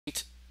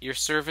your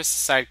Service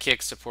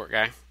Sidekick support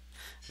guy.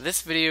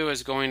 This video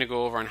is going to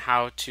go over on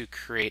how to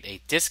create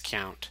a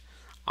discount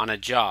on a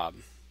job.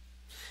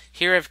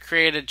 Here I've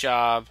created a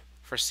job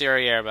for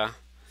Sierra Yerba,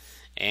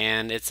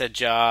 and it's a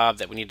job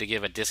that we need to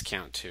give a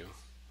discount to.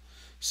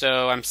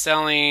 So I'm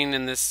selling,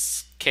 in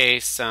this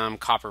case, some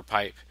copper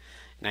pipe,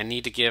 and I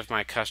need to give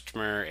my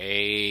customer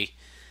a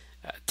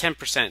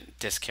 10%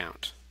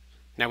 discount.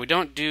 Now we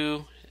don't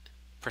do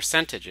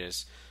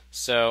percentages,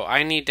 so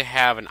I need to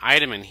have an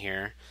item in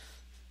here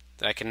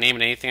that I can name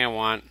it anything I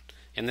want.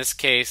 In this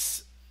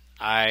case,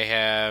 I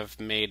have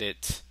made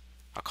it,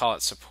 I'll call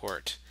it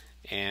support,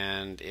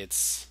 and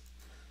it's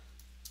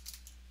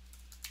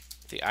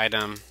the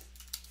item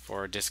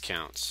for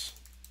discounts.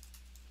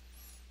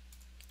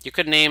 You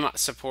could name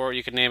support,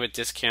 you could name it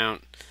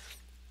discount,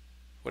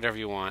 whatever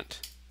you want.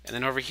 And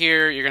then over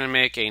here you're going to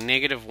make a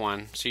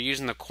 -1, so you're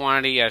using the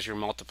quantity as your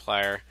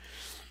multiplier.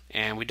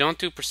 And we don't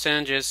do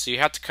percentages, so you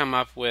have to come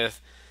up with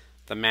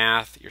the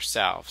math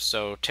yourself.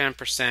 So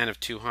 10% of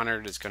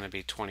 200 is going to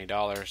be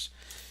 $20,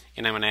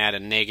 and I'm going to add a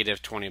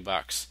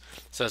 -$20.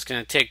 So it's going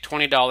to take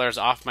 $20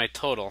 off my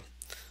total.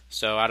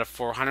 So out of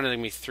 400, it's going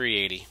to be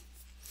 $380.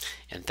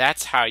 And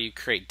that's how you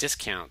create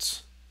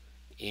discounts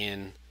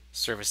in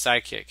Service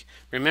Sidekick.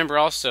 Remember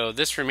also,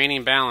 this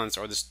remaining balance,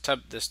 or this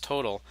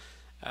total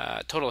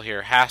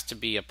here, has to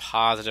be a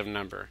positive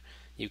number.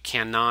 You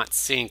cannot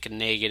sync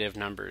negative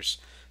numbers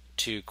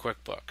to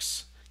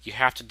QuickBooks. You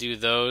have to do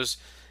those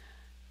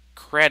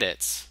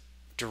credits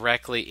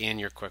directly in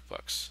your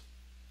QuickBooks.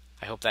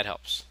 I hope that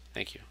helps.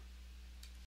 Thank you.